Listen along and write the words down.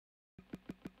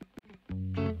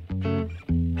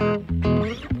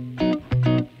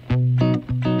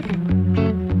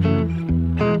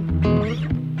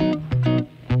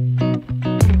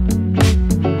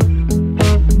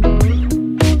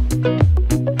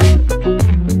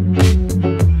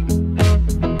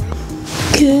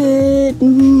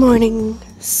morning,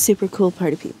 super cool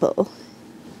party people.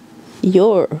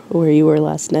 You're where you were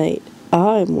last night.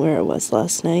 I'm where I was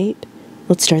last night.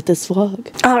 Let's start this vlog.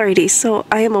 Alrighty, so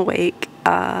I am awake.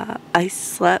 I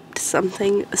slept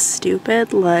something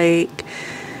stupid like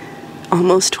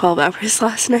almost 12 hours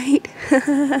last night.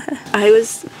 I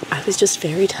was just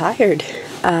very tired.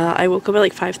 I woke up at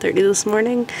like 5:30 this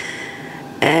morning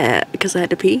because I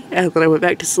had to pee, and then I went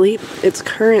back to sleep. It's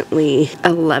currently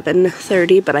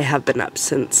 11:30, but I have been up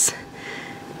since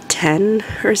 10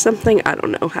 or something. I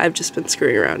don't know. I've just been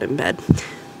screwing around in bed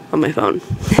on my phone.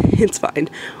 It's fine.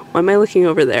 Why am I looking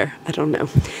over there? I don't know.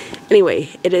 Anyway,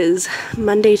 it is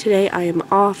Monday today. I am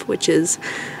off, which is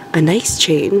a nice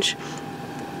change.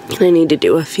 And I need to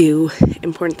do a few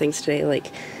important things today, like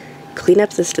clean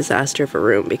up this disaster of a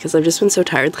room, because I've just been so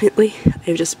tired lately.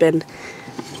 I've just been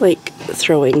like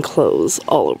throwing clothes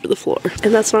all over the floor,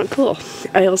 and that's not cool.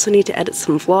 I also need to edit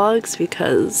some vlogs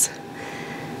because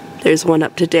there's one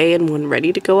up today and one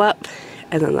ready to go up,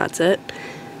 and then that's it.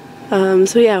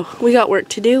 So yeah, we got work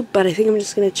to do, but I think I'm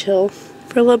just gonna chill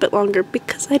for a little bit longer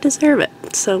because I deserve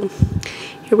it. So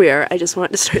here we are. I just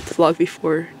wanted to start the vlog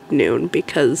before noon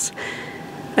because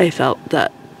I felt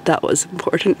that that was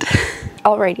important.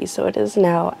 Alrighty, so it is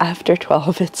now after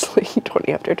 12. It's like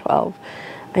 20 after 12.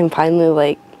 I'm finally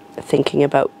like thinking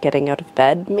about getting out of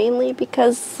bed, mainly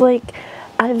because like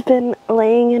I've been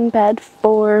laying in bed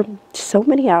for so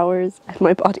many hours and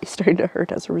my body's starting to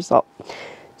hurt as a result.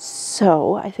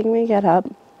 So I think I'm gonna get up,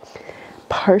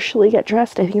 partially get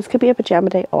dressed. I think it's gonna be a pajama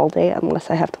day all day unless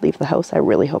I have to leave the house. I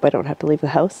really hope I don't have to leave the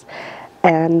house.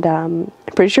 And I'm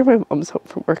pretty sure my mom's home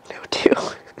from work now too.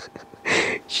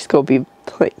 She's gonna be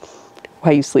like,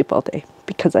 why you sleep all day?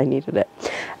 Because I needed it.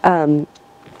 And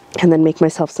then make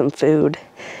myself some food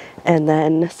and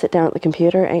then sit down at the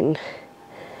computer and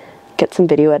get some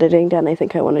video editing done. I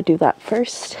think I want to do that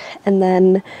first, and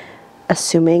then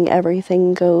assuming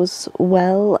everything goes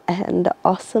well and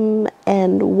awesome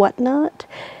and whatnot,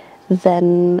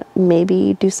 then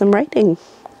maybe do some writing.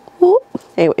 Ooh.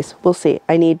 Anyways, we'll see.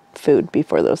 I need food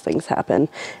before those things happen,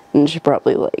 and should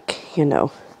probably like, you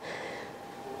know,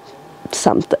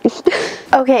 something.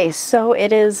 Okay, so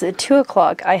it is 2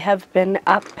 o'clock. I have been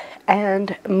up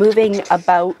and moving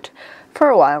about for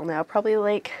a while now, probably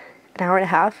like an hour and a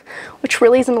half, which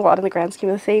really isn't a lot in the grand scheme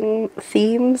of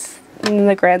things. In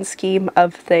the grand scheme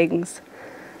of things.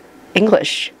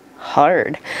 English.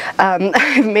 Hard.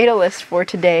 I've made a list for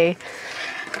today.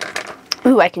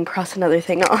 Ooh, I can cross another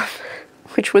thing off,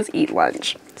 which was eat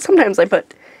lunch. Sometimes I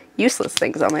put useless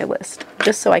things on my list,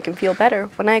 just so I can feel better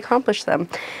when I accomplish them.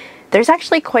 There's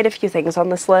actually quite a few things on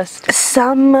this list.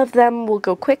 Some of them will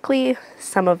go quickly,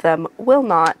 some of them will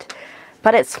not,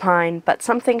 but it's fine. But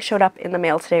something showed up in the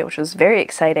mail today, which was very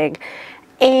exciting.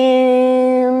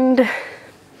 And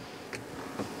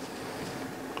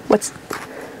what's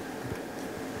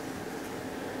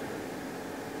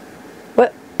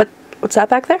that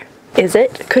back there?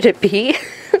 Could it be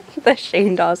the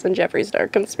Shane Dawson Jeffree Star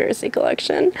conspiracy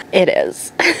collection? It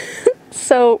is.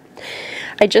 So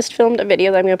I just filmed a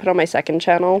video that I'm going to put on my second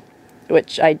channel,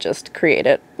 which I just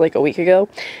created like a week ago,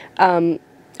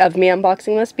 of me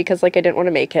unboxing this because like I didn't want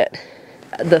to make it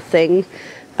the thing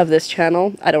of this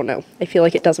channel. I don't know. I feel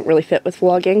like it doesn't really fit with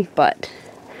vlogging, but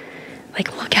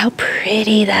like look how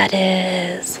pretty that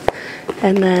is.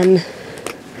 And then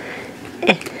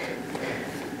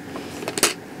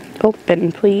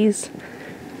open, please.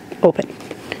 Open.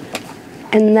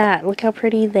 And that, look how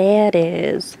pretty that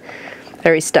is. I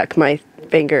already stuck my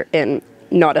finger in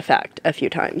not a fact a few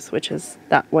times, which is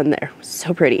that one there.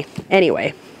 So pretty.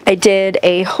 Anyway, I did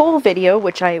a whole video,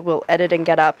 which I will edit and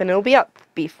get up, and it'll be up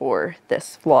before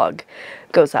this vlog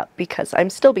goes up because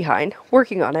I'm still behind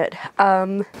working on it.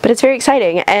 But it's very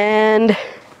exciting, and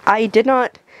I did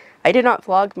not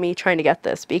vlog me trying to get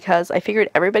this because I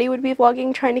figured everybody would be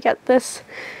vlogging trying to get this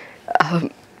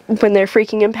when they're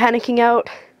freaking and panicking out,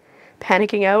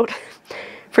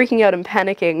 freaking out and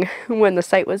panicking when the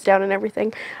site was down and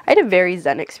everything. I had a very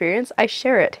zen experience. I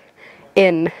share it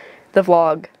in the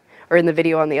vlog or in the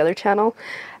video on the other channel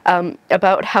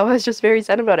about how I was just very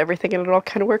zen about everything and it all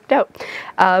kind of worked out.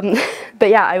 But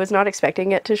yeah, I was not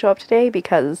expecting it to show up today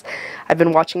because I've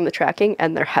been watching the tracking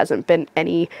and there hasn't been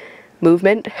any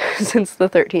movement since the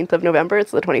 13th of November.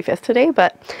 It's the 25th today,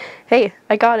 but hey,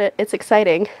 I got it. It's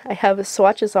exciting. I have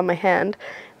swatches on my hand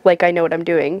like I know what I'm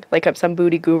doing, like I'm some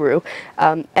booty guru.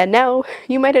 And now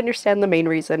you might understand the main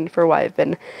reason for why I've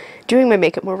been doing my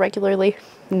makeup more regularly.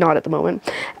 Not at the moment.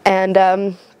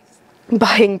 And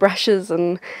buying brushes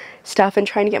and stuff and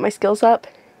trying to get my skills up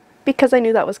because I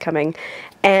knew that was coming.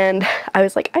 And I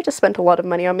was like, I just spent a lot of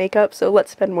money on makeup, so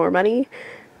let's spend more money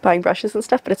buying brushes and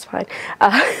stuff, but it's fine.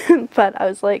 But I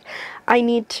was like, I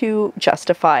need to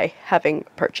justify having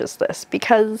purchased this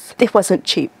because it wasn't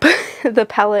cheap. The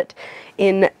palette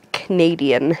in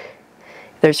Canadian,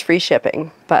 there's free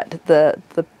shipping, but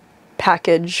the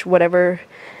package, whatever,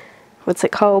 what's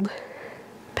it called?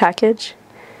 Package?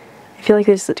 I feel like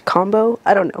there's a combo.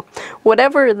 I don't know.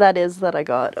 Whatever that is that I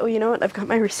got. Oh, you know what? I've got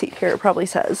my receipt here. It probably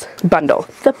says bundle.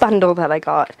 The bundle that I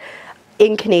got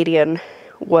in Canadian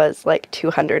was like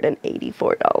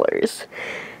 $284.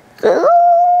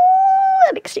 Oh,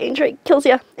 that exchange rate kills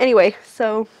ya. Anyway,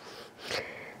 so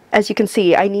as you can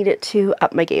see, I need it to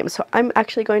up my game. So I'm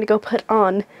actually going to go put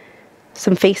on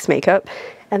some face makeup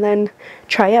and then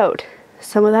try out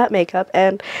some of that makeup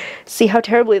and see how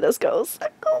terribly this goes.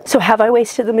 So have I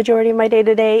wasted the majority of my day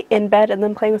today in bed and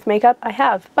then playing with makeup? I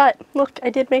have, but look, I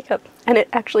did makeup and it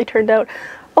actually turned out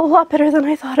a lot better than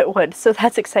I thought it would. So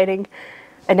that's exciting.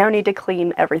 I now need to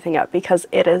clean everything up because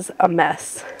it is a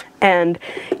mess. And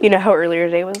you know how earlier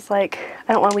today was like,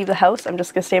 I don't want to leave the house, I'm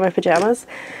just gonna stay in my pajamas.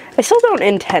 I still don't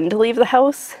intend to leave the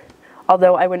house,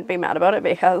 although I wouldn't be mad about it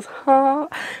because, I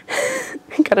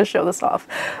gotta show this off.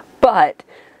 But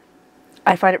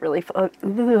I find it really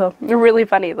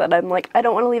funny that I'm like, I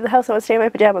don't want to leave the house, I want to stay in my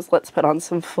pajamas, let's put on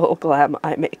some full glam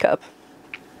eye makeup.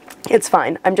 It's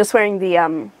fine. I'm just wearing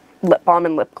the lip balm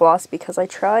and lip gloss because I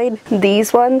tried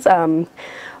these ones, Oh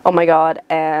My God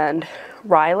and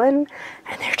Rylan,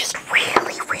 and they're just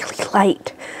really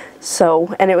light.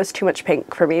 So, and it was too much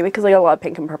pink for me because I got a lot of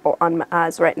pink and purple on my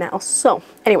eyes right now. So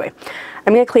anyway,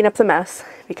 I'm gonna clean up the mess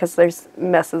because there's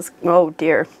messes. Oh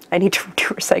dear, I need to do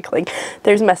recycling.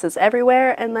 There's messes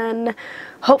everywhere, and then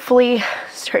hopefully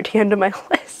start the end of my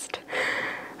list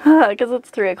because it's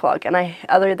 3 o'clock and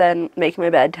other than making my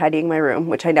bed, tidying my room,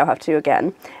 which I now have to do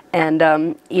again,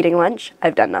 and eating lunch,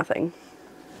 I've done nothing.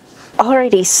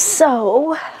 Alrighty,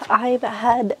 so I've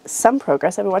had some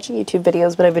progress. I've been watching YouTube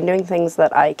videos, but I've been doing things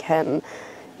that I can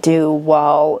do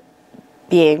while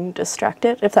being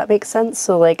distracted, if that makes sense.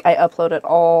 So like I uploaded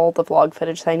all the vlog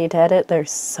footage that I need to edit. There's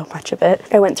so much of it.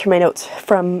 I went through my notes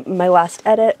from my last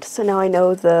edit, so now I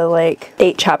know the like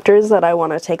 8 chapters that I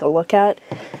want to take a look at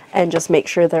and just make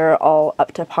sure they're all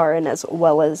up to par and as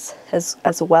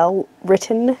well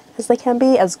written as they can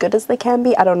be, as good as they can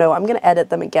be. I don't know. I'm gonna edit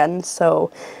them again, so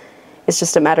it's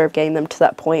just a matter of getting them to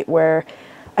that point where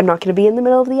I'm not going to be in the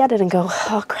middle of the edit and go,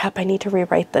 oh crap, I need to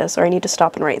rewrite this, or I need to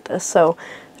stop and write this. So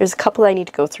there's a couple I need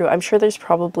to go through. I'm sure there's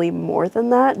probably more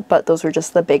than that, but those were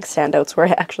just the big standouts where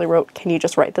I actually wrote, can you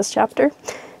just write this chapter?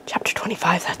 Chapter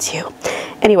 25, that's you.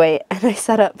 Anyway, and I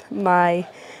set up my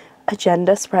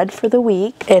agenda spread for the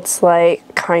week. It's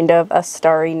like kind of a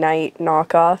Starry Night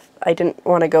knockoff. I didn't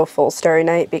want to go full Starry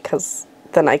Night because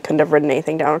then I couldn't have written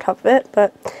anything down on top of it,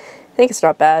 but I think it's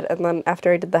not bad. And then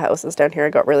after I did the houses down here, I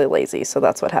got really lazy, so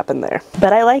that's what happened there.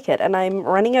 But I like it, and I'm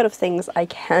running out of things I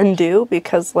can do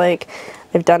because like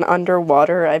I've done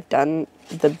underwater, I've done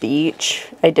the beach,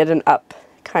 I did an up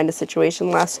kind of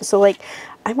situation last, so like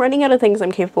I'm running out of things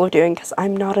I'm capable of doing because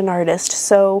I'm not an artist.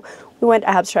 So we went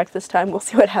abstract this time. We'll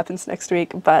see what happens next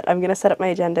week, but I'm gonna set up my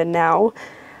agenda now,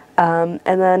 and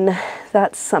then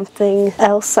that's something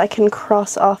else I can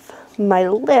cross off my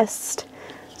list.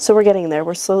 So we're getting there.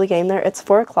 We're slowly getting there. It's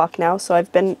 4 o'clock now, so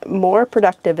I've been more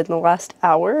productive in the last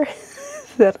hour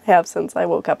than I have since I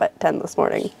woke up at 10 this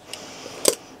morning.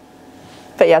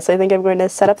 But yes, I think I'm going to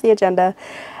set up the agenda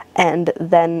and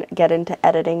then get into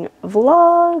editing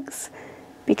vlogs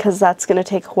because that's going to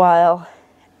take a while,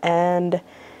 and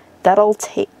that'll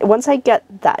take, once I get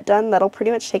that done, that'll pretty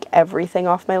much take everything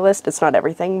off my list. It's not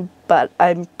everything, but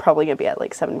I'm probably going to be at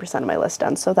like 7% of my list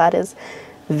done, so that is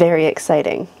very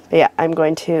exciting. But yeah, I'm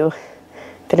going to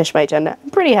finish my agenda.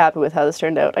 I'm pretty happy with how this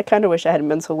turned out. I kind of wish I hadn't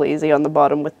been so lazy on the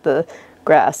bottom with the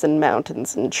grass and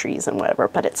mountains and trees and whatever,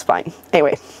 but it's fine.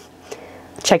 Anyway,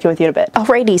 check in with you in a bit.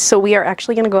 Alrighty, so we are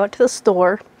actually going to go out to the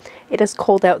store. It is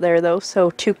cold out there though,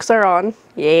 so toques are on.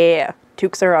 Yeah,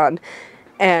 toques are on.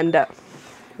 And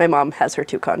my mom has her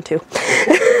toque on too.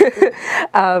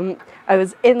 I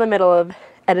was in the middle of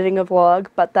editing a vlog,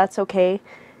 but that's okay.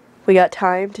 We got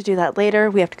time to do that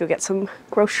later. We have to go get some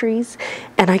groceries,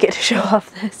 and I get to show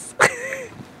off this.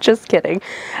 Just kidding.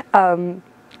 But I'm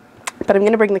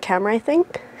going to bring the camera, I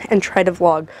think, and try to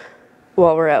vlog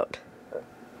while we're out.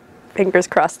 Fingers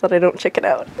crossed that I don't chicken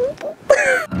out.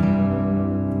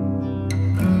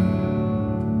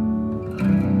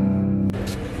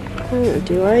 Oh,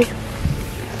 do I?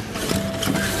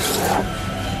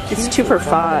 It's 2 for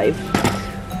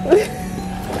 $5.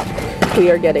 We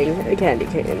are getting candy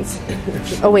canes.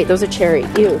 Oh wait, those are cherry.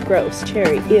 Ew, gross.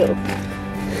 Cherry, ew.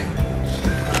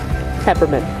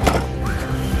 Peppermint.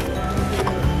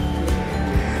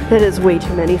 That is way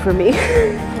too many for me.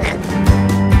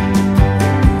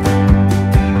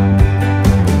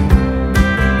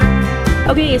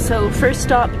 Okay, so first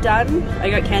stop done. I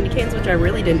got candy canes, which I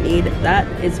really didn't need. That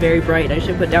is very bright. I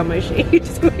should put down my shade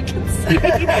so I can see.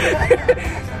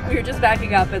 We were just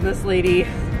backing up and this lady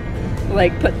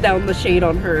like put down the shade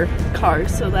on her car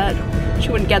so that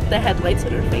she wouldn't get the headlights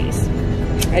in her face.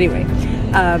 Anyway,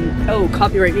 oh,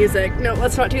 copyright music. No,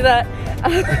 let's not do that.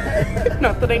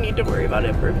 Not that I need to worry about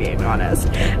it, for being honest.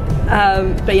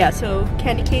 But yeah, so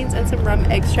candy canes and some rum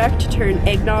extract to turn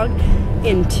eggnog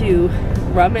into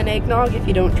rum and eggnog if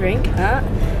you don't drink.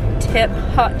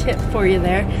 Hot tip for you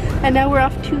there. And now we're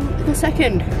off to the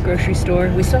second grocery store.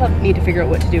 We still need to figure out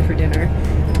what to do for dinner.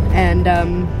 And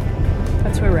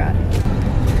that's where we're at.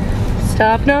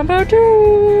 Stop number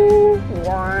 2.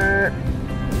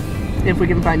 If we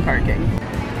can find parking.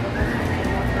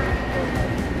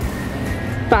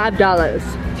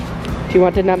 $5. Do you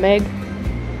want a nutmeg?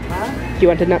 Huh? Do you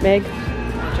want a nutmeg?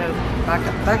 Back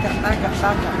up.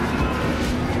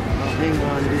 Hang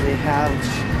on, do they have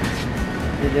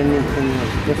anything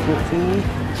like different thingy?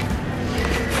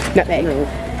 Nutmeg. No.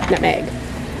 Nutmeg.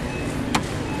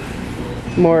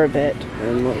 More of it.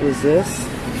 And what was this?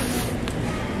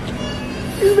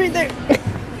 It's right there.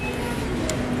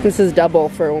 This is double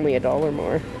for only $1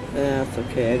 more. Yeah, that's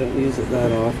okay. I don't use it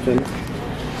that often.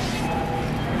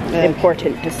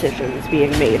 Important decisions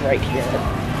being made right here.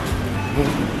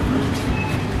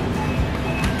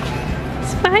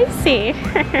 Spicy.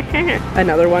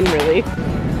 Another one, really.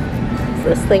 Is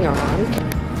this thing on?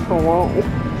 Oh, whoa.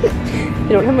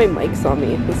 I don't have my mics on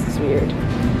me. This is weird.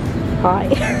 Hi.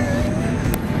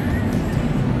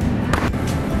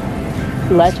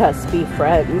 Let us be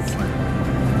friends.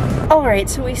 Alright,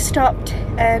 so we stopped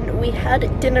and we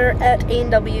had dinner at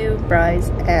A&W, fries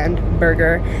and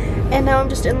burger. And now I'm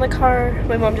just in the car.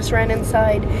 My mom just ran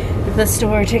inside the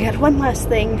store to get one last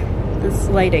thing. This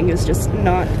lighting is just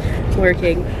not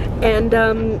working. And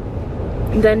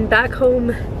then back home,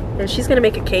 and she's gonna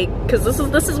make a cake, because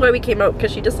this is why we came out,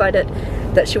 because she decided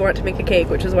that she wanted to make a cake,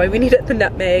 which is why we needed the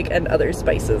nutmeg and other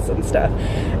spices and stuff.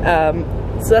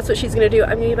 So that's what she's gonna do.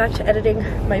 I'm gonna get back to editing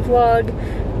my vlog,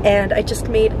 and I just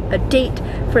made a date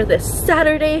for this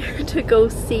Saturday to go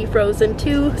see Frozen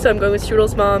 2. So I'm going with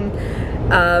Strudel's mom,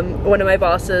 one of my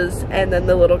bosses, and then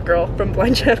the little girl from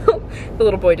Blind Channel. The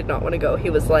little boy did not want to go. He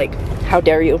was like, how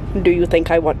dare you? Do you think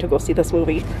I want to go see this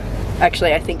movie?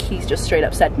 Actually, I think he's just straight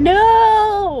up said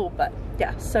no! But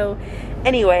yeah, so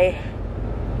anyway,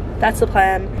 that's the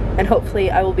plan, and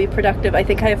hopefully I will be productive. I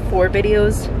think I have 4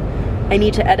 videos I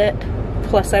need to edit,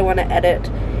 plus I want to edit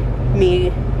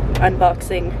me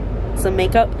unboxing some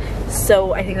makeup,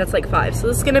 so I think that's like 5. So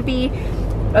this is gonna be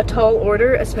a tall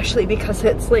order, especially because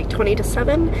it's like 20 to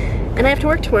 7 and I have to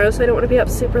work tomorrow, so I don't want to be up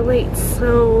super late.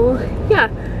 So yeah,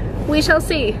 we shall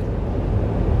see.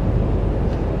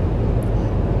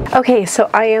 Okay, so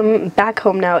I am back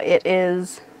home now. It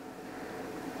is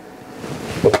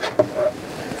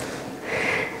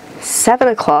 7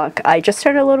 o'clock. I just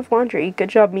started a load of laundry. Good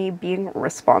job me being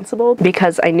responsible,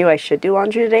 because I knew I should do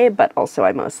laundry today, but also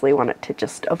I mostly wanted to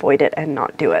just avoid it and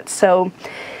not do it. So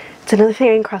it's another thing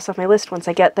I can cross off my list once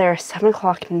I get there. 7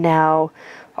 o'clock now.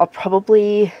 I'll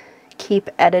probably keep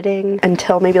editing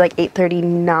until maybe like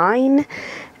 8:39.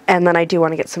 And then I do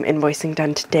want to get some invoicing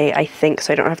done today, I think,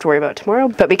 so I don't have to worry about it tomorrow.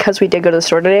 But because we did go to the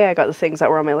store today, I got the things that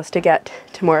were on my list to get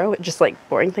tomorrow. Just like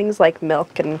boring things like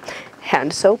milk and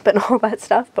hand soap and all that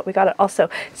stuff. But we got it also.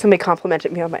 Somebody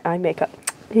complimented me on my eye makeup.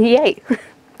 Yay!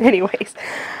 Anyways,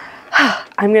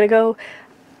 I'm gonna go.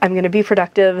 I'm gonna be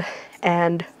productive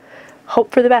and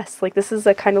hope for the best. Like, this is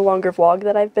a kind of longer vlog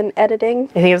that I've been editing.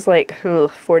 I think it was like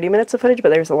 40 minutes of footage, but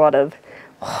there's a lot of,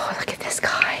 oh, look at this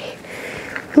guy.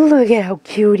 Look at how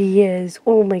cute he is.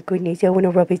 Oh my goodness, I want to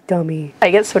rub his dummy.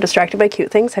 I get so distracted by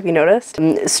cute things, have you noticed?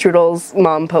 Strudel's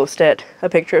mom posted a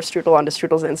picture of Strudel onto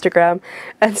Strudel's Instagram,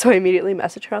 and so I immediately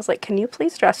messaged her. I was like, can you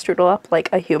please dress Strudel up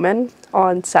like a human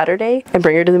on Saturday and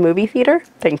bring her to the movie theater?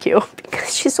 Thank you.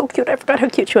 Because she's so cute, I forgot how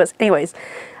cute she was. Anyways,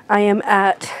 I am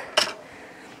at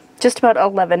just about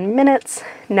 11 minutes.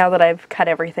 Now that I've cut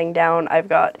everything down, I've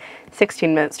got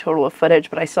 16 minutes total of footage,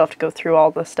 but I still have to go through all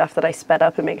the stuff that I sped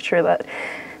up and make sure that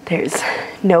there's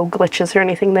no glitches or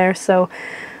anything there. So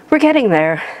we're getting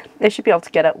there. I should be able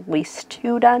to get at least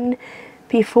 2 done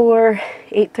before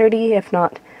 8:30, if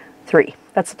not 3.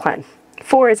 That's the plan.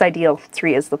 4 is ideal,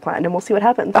 3 is the plan, and we'll see what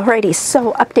happens. Alrighty,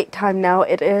 so update time now.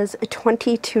 It is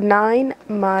 20 to 9.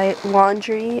 My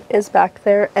laundry is back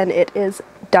there and it is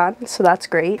done, so that's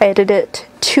great. I edited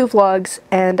 2 vlogs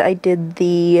and I did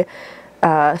the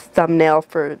thumbnail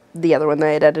for the other one that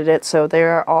I had edited, so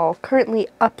they're all currently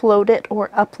uploaded or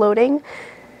uploading.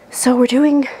 So we're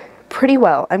doing pretty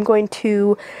well. I'm going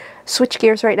to switch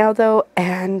gears right now though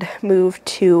and move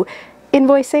to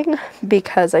invoicing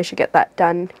because I should get that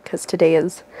done because today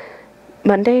is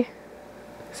Monday.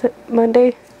 Is it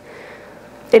Monday?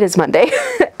 It is Monday.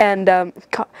 And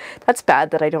God, that's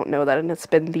bad that I don't know that and it's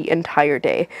been the entire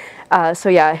day. So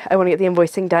yeah, I want to get the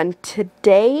invoicing done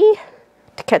today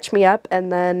to catch me up,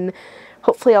 and then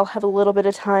hopefully I'll have a little bit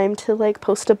of time to like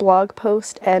post a blog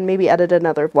post and maybe edit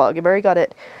another vlog. I've already got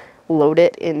it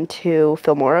loaded into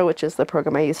Filmora, which is the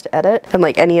program I use to edit, and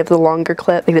like any of the longer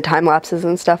clips, like the time lapses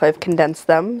and stuff, I've condensed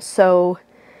them, so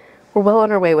we're well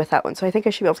on our way with that one. So I think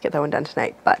I should be able to get that one done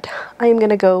tonight, but I am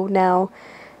gonna go now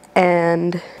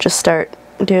and just start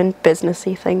doing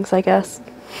businessy things, I guess.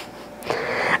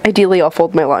 Ideally I'll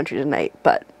fold my laundry tonight,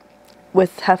 but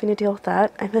with having to deal with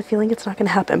that, I have a feeling it's not gonna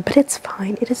happen, but it's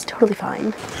fine. It is totally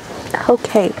fine.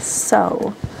 Okay,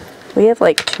 so we have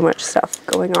like too much stuff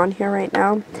going on here right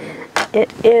now. It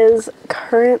is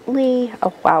currently,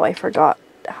 oh wow, I forgot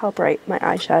how bright my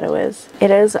eyeshadow is.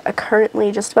 It is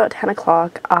currently just about 10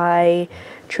 o'clock. I,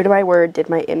 true to my word, did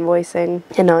my invoicing,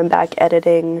 and now I'm back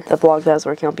editing the vlog that I was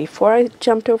working on before I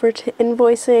jumped over to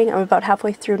invoicing. I'm about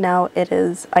halfway through now. It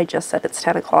is, I just said it's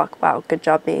 10 o'clock. Wow, good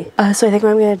job me. So I think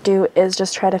what I'm gonna do is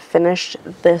just try to finish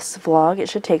this vlog. It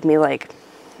should take me like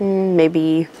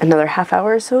maybe another half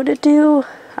hour or so to do.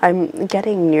 I'm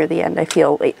getting near the end. I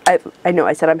feel like, I know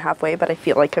I said I'm halfway, but I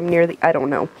feel like I'm near the, I don't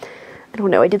know.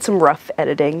 I did some rough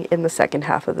editing in the second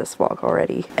half of this vlog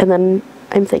already. And then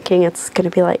I'm thinking it's gonna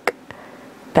be like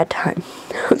bedtime.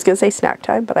 I was gonna say snack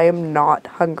time, but I am not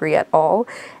hungry at all.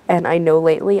 And I know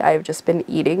lately I've just been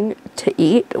eating to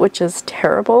eat, which is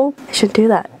terrible. I shouldn't do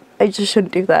that. I just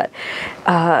shouldn't do that.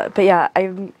 But yeah,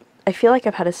 I feel like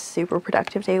I've had a super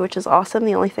productive day, which is awesome.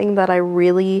 The only thing that I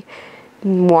really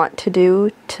want to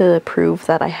do to prove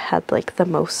that I had like the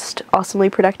most awesomely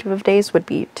productive of days would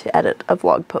be to edit a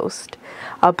blog post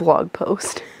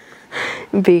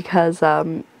because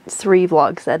 3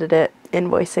 vlogs edited,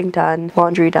 invoicing done,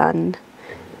 laundry done,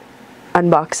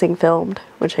 unboxing filmed,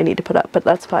 which I need to put up, but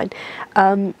that's fine.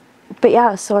 But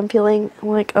yeah, so I'm feeling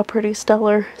like a pretty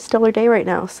stellar day right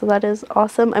now, so that is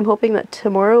awesome. I'm hoping that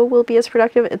tomorrow will be as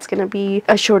productive. It's gonna be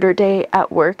a shorter day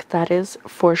at work, that is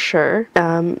for sure.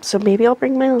 So maybe I'll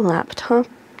bring my laptop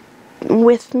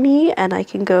with me and I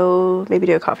can go maybe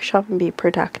do a coffee shop and be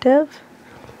productive.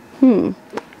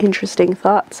 Interesting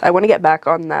thoughts. I want to get back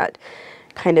on that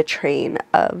kind of train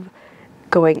of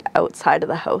going outside of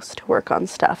the house to work on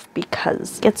stuff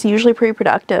because it's usually pretty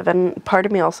productive, and part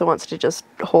of me also wants to just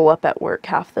hole up at work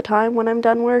half the time when I'm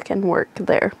done work and work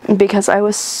there because I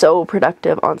was so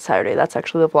productive on Saturday. That's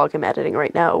actually the vlog I'm editing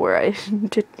right now where I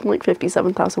did like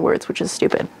 57,000 words, which is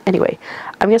stupid. Anyway,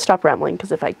 I'm gonna stop rambling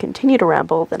because if I continue to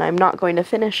ramble then I'm not going to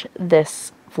finish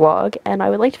this vlog, and I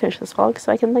would like to finish this vlog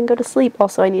so I can then go to sleep.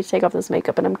 Also, I need to take off this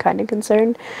makeup and I'm kind of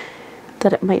concerned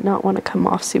that it might not want to come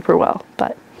off super well,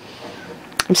 but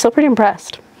I'm still pretty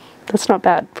impressed. That's not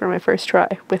bad for my first try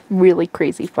with really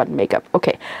crazy fun makeup.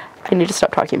 Okay, I need to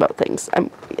stop talking about things.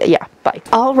 Yeah, bye.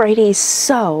 Alrighty,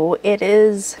 so it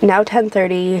is now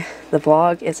 10:30. The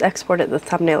vlog is exported, the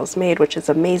thumbnail is made, which is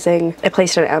amazing. I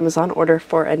placed an Amazon order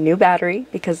for a new battery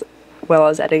because while I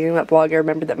was editing that vlog, I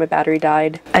remembered that my battery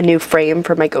died. A new frame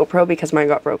for my GoPro because mine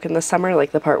got broken this summer,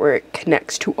 like the part where it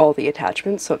connects to all the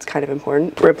attachments, so it's kind of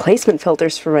important. Replacement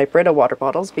filters for my Brita water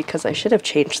bottles because I should have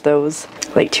changed those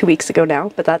like 2 weeks ago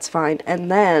now, but that's fine.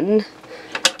 And then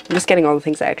I'm just getting all the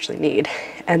things I actually need.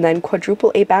 And then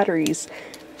quadruple A batteries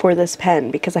for this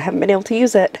pen because I haven't been able to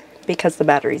use it because the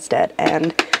battery's dead.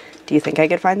 And do you think I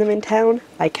could find them in town?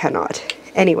 I cannot.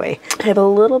 Anyway, I have a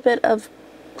little bit of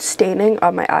staining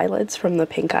on my eyelids from the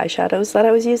pink eyeshadows that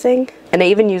I was using, and I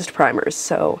even used primers,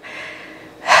 so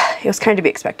it was kind of to be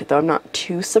expected though. I'm not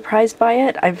too surprised by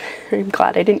it. I'm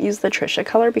glad I didn't use the Trisha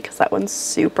color because that one's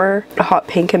super hot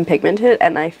pink and pigmented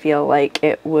and I feel like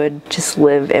it would just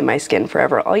live in my skin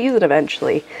forever. I'll use it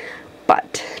eventually,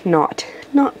 but not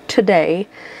today.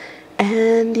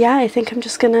 And yeah, I think I'm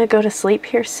just gonna go to sleep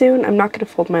here soon. I'm not gonna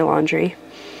fold my laundry.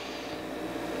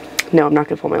 No, I'm not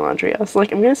gonna fold my laundry. I was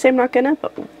like, I'm gonna say I'm not gonna,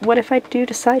 but what if I do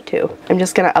decide to? I'm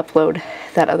just gonna upload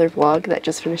that other vlog that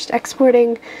just finished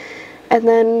exporting and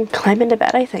then climb into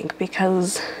bed, I think,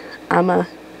 because I'm a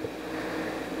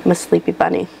sleepy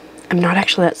bunny. I'm not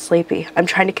actually that sleepy. I'm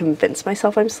trying to convince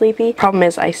myself I'm sleepy. Problem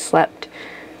is I slept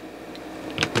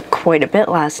quite a bit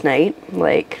last night,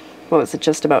 like, what was it,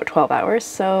 just about 12 hours,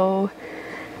 so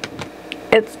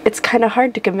it's kind of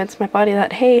hard to convince my body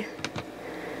that, hey,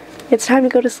 it's time to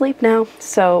go to sleep now.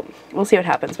 So we'll see what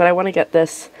happens, but I want to get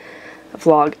this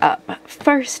vlog up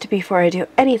first before I do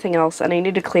anything else, and I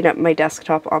need to clean up my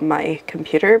desktop on my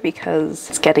computer because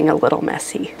it's getting a little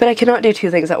messy. But I cannot do two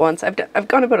things at once. I've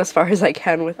gone about as far as I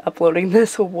can with uploading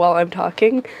this while I'm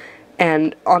talking,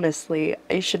 and honestly,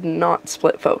 I should not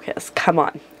split focus. Come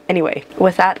on. Anyway,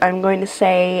 with that, I'm going to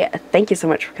say thank you so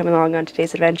much for coming along on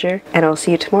today's adventure, and I'll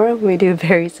see you tomorrow when we do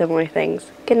very similar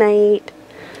things. Good night!